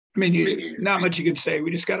I mean, not much you could say.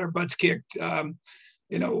 We just got our butts kicked. The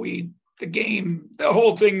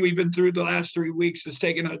whole thing we've been through the last 3 weeks has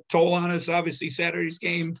taken a toll on us. Obviously, Saturday's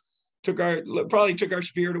game probably took our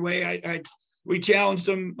spirit away. We challenged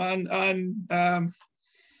them on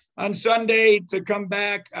Sunday to come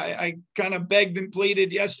back. I kind of begged and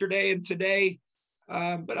pleaded yesterday and today,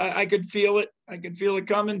 but I could feel it. I could feel it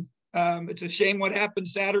coming. It's a shame what happened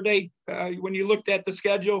Saturday. When you looked at the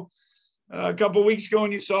schedule a couple of weeks ago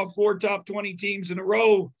and you saw 4 top 20 teams in a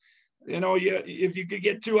row, if you could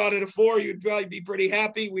get 2 out of the 4, you'd probably be pretty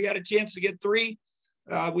happy. We had a chance to get 3.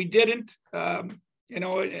 We didn't. And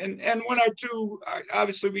when our 2,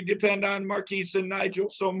 obviously we depend on Marquise and Nigel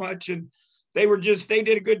so much, and they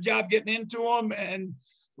did a good job getting into them, and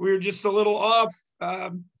we were just a little off,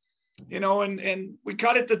 and we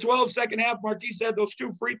cut it to 12 second half. Marquise had those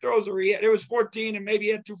 2 free throws, it was 14, and maybe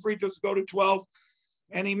he had 2 free throws to go to 12,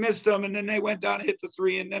 and he missed them, and then they went down and hit the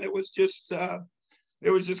 3, and then it was just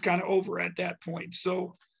kind of over at that point.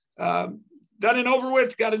 So done and over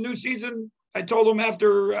with, got a new season. I told them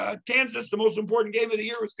after Kansas, the most important game of the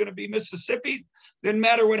year was going to be Mississippi. Didn't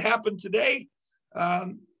matter what happened today.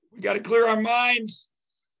 We got to clear our minds,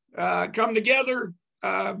 come together,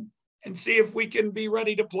 and see if we can be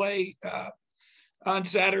ready to play on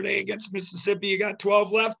Saturday against Mississippi. You got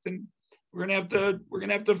 12 left, and we're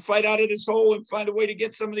gonna have to fight out of this hole and find a way to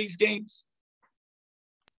get some of these games.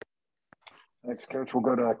 Next, Coach, we'll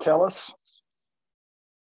go to Kellis.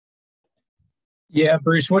 Yeah,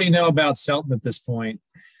 Bruce, what do you know about Selton at this point?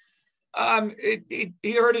 He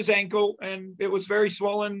hurt his ankle, and it was very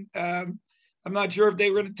swollen. I'm not sure if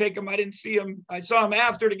they were going to take him. I didn't see him. I saw him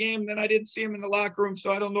after the game, then I didn't see him in the locker room,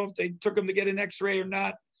 so I don't know if they took him to get an X-ray or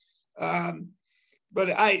not.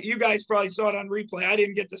 But you guys probably saw it on replay. I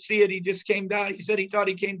didn't get to see it. He just came down. He said he thought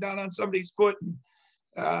he came down on somebody's foot. And,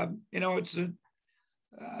 it's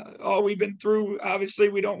all we've been through. Obviously,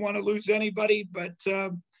 we don't want to lose anybody, but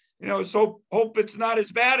so hope it's not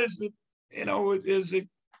as bad as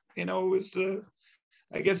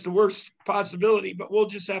I guess the worst possibility. But we'll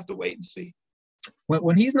just have to wait and see.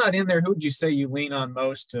 When he's not in there, who would you say you lean on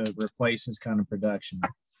most to replace his kind of production?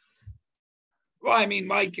 Well, I mean,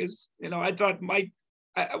 Mike is. I thought Mike.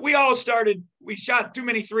 We shot too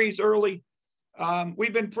many threes early.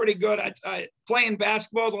 We've been pretty good at playing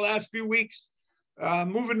basketball the last few weeks.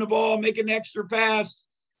 Moving the ball, making an extra pass,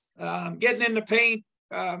 getting in the paint.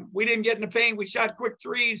 We didn't get in the paint. We shot quick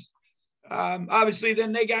threes. Obviously,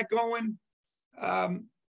 then they got going.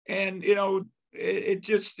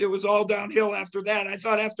 It was all downhill after that. I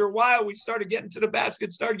thought after a while, we started getting to the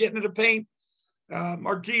basket, started getting to the paint.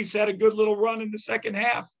 Marquise had a good little run in the second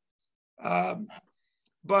half.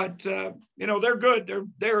 But they're good.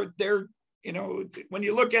 They're when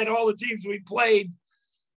you look at all the teams we played,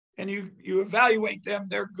 and you evaluate them,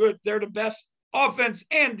 they're good. They're the best offense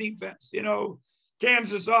and defense.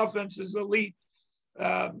 Kansas offense is elite.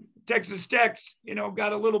 Texas Tech's,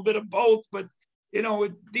 got a little bit of both, but,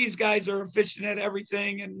 these guys are efficient at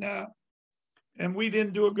everything. And we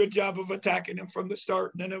didn't do a good job of attacking them from the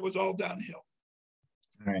start. And then it was all downhill.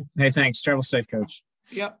 All right. Hey, thanks. Travel safe, Coach.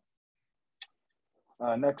 Yep.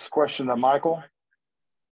 Next question to Michael.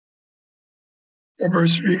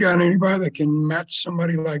 Bruce, you got anybody that can match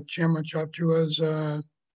somebody like Chema Chachua's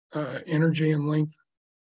energy and length?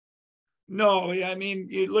 No, I mean,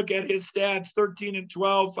 you look at his stats: 13 and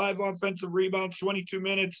 12, 5 offensive rebounds, 22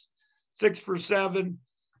 minutes, 6 for 7.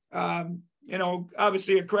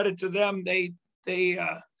 Obviously a credit to them.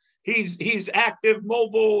 He's active,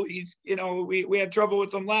 mobile. We had trouble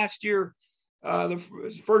with him last year,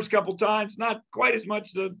 the first couple times, not quite as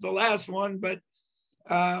much the last one, but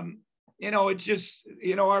it's just,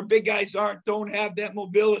 our big guys don't have that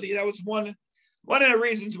mobility. That was one of the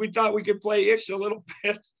reasons we thought we could play Ish a little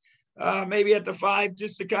bit, maybe at the 5,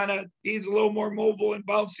 just to kind of, he's a little more mobile and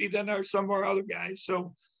bouncy than some of our other guys.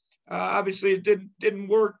 So obviously it didn't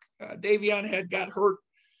work. Davion had got hurt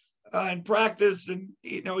in practice, and,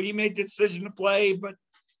 he made the decision to play, but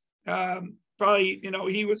probably,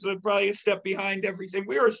 he was probably a step behind everything.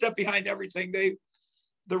 We were a step behind everything.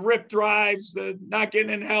 The rip drives, the not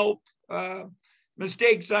getting in help,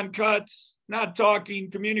 mistakes on cuts, not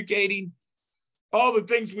talking, communicating, all the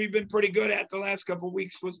things we've been pretty good at the last couple of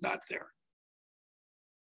weeks was not there.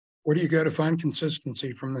 Where do you go to find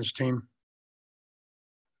consistency from this team?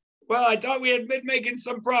 Well, I thought we had been making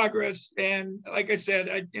some progress. And like I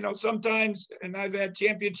said, sometimes, and I've had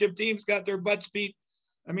championship teams got their butts beat.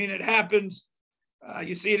 I mean, it happens.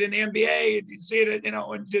 You see it in the NBA, you see it,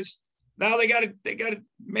 and just now they got to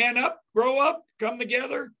man up, grow up, come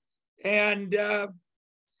together, and see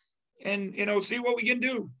what we can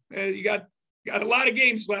do. You got got a lot of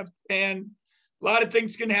games left, and a lot of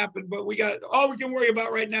things can happen. But all we can worry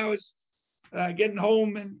about right now is getting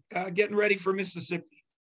home and getting ready for Mississippi.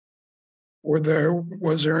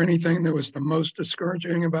 Was there anything that was the most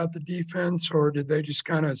discouraging about the defense, or did they just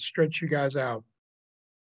kind of stretch you guys out?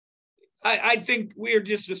 I think we are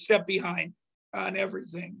just a step behind on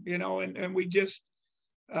everything, and we just,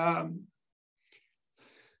 and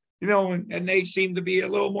they seemed to be a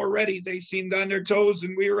little more ready. They seemed on their toes,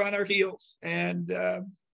 and we were on our heels. And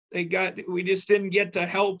we just didn't get the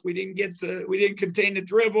help. We didn't contain the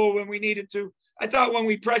dribble when we needed to. I thought when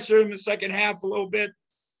we pressured them in the second half a little bit,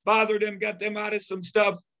 bothered them, got them out of some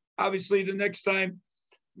stuff. Obviously, the next time,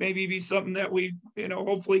 maybe be something that we,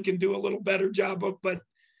 hopefully can do a little better job of. But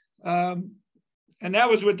and that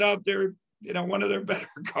was without their, one of their better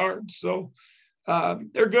guards. So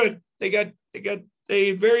they're good.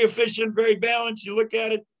 They very efficient, very balanced. You look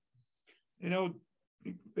at it,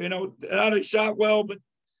 they shot well, but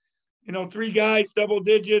 3 guys double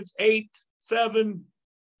digits, 8, 7,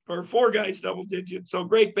 or 4 guys double digits. So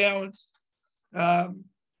great balance.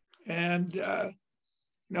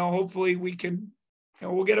 Hopefully we can,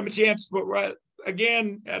 we'll get them a chance. But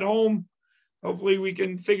again, at home, hopefully we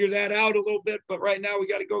can figure that out a little bit. But right now we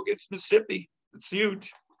got to go against Mississippi. It's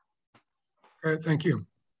huge. All right, thank you.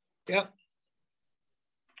 Yep.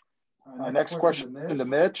 Next question to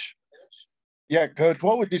Mitch. Yeah, Coach,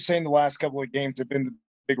 what would you say in the last couple of games have been the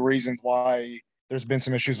big reasons why there's been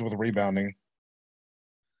some issues with rebounding?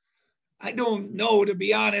 I don't know, to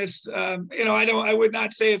be honest. I would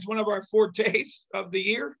not say it's one of our fortes of the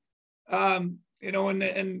year. When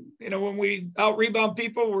we out rebound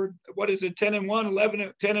people, we're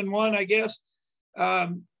 10-1, 10-1, I guess.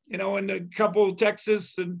 And a couple of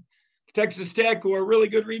Texas and Texas Tech, who are really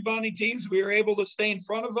good rebounding teams, we were able to stay in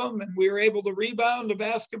front of them, and we were able to rebound the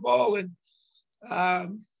basketball. And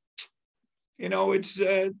we got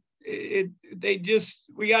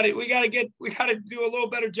to do a little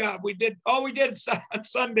better job. All we did on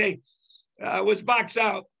Sunday was box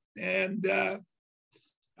out, and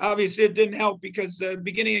obviously it didn't help because the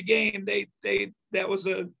beginning of the game, that was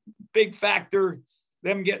a big factor,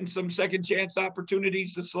 them getting some second chance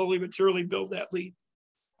opportunities to slowly but surely build that lead.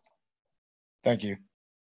 Thank you.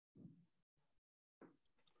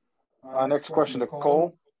 Next question to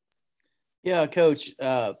Cole. Yeah, Coach,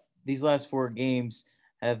 these last 4 games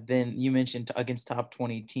have been, you mentioned, against top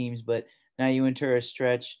 20 teams, but now you enter a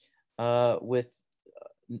stretch with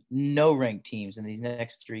no ranked teams in these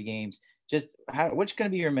next 3 games. Just what's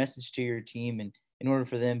going to be your message to your team, and in order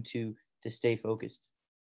for them to stay focused?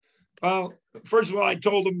 Well, first of all, I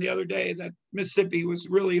told them the other day that Mississippi was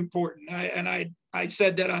really important. I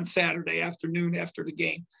said that on Saturday afternoon after the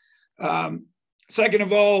game. Second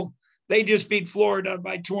of all, they just beat Florida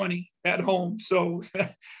by 20 at home. So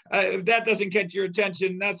if that doesn't catch your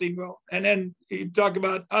attention, nothing will. And then you talk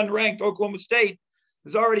about unranked. Oklahoma State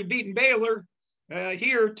has already beaten Baylor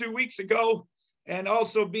here 2 weeks ago, and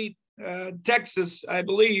also beat Texas, I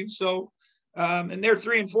believe. So, and they're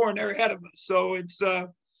 3-4 and they're ahead of us. So it's,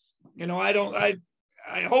 hopefully I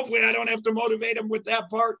don't have to motivate them with that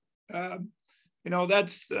part. But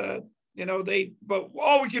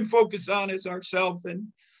all we can focus on is ourselves and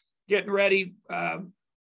getting ready.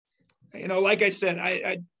 Like I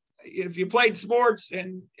said, if you played sports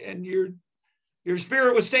and your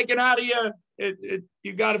spirit was taken out of you,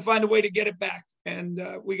 you got to find a way to get it back. And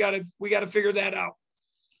we got to figure that out.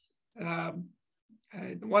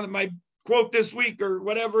 One of my quote this week or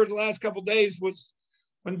whatever the last couple of days was,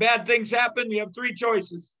 when bad things happen, you have 3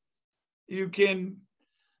 choices. You can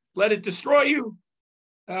let it destroy you,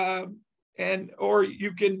 or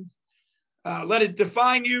you can let it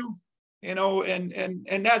define you, and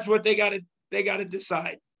that's what they got to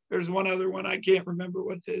decide. There's one other one, I can't remember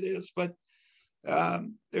what it is, but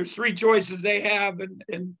there's 3 choices they have,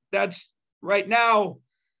 and that's right now.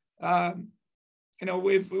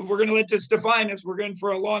 If we're going to let this define us, we're going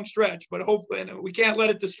for a long stretch, but hopefully we can't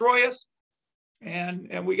let it destroy us,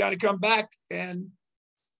 and we got to come back, and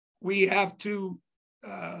we have to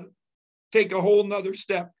take a whole nother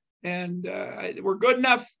step. And we're good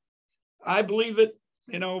enough. I believe it,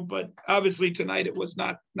 but obviously tonight it was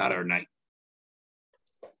not our night.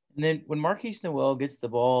 And then when Marquise Noel gets the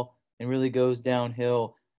ball and really goes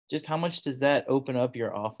downhill, just how much does that open up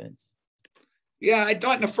your offense? Yeah, I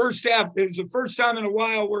thought in the first half, it was the first time in a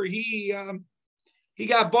while where he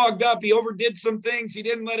got bogged up. He overdid some things. He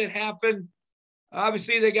didn't let it happen.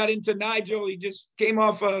 Obviously, they got into Nigel. He just came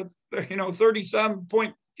off a 30-some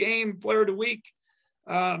point game, player of the week.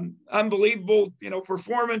 Unbelievable,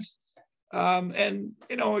 performance. Again,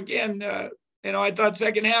 I thought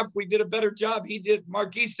second half we did a better job.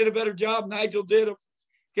 Marquise did a better job. Nigel did of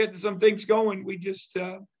getting some things going. We just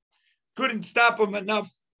couldn't stop them enough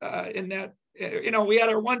in that. We had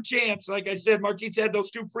our one chance. Like I said, Marquise had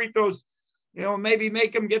those 2 free throws, maybe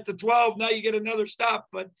make them get to 12. Now you get another stop,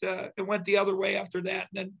 but it went the other way after that.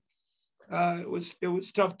 And then it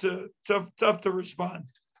was tough to respond.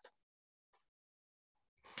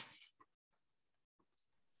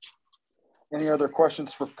 Any other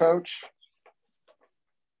questions for Coach?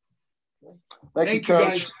 Thank you, Coach.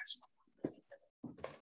 guys.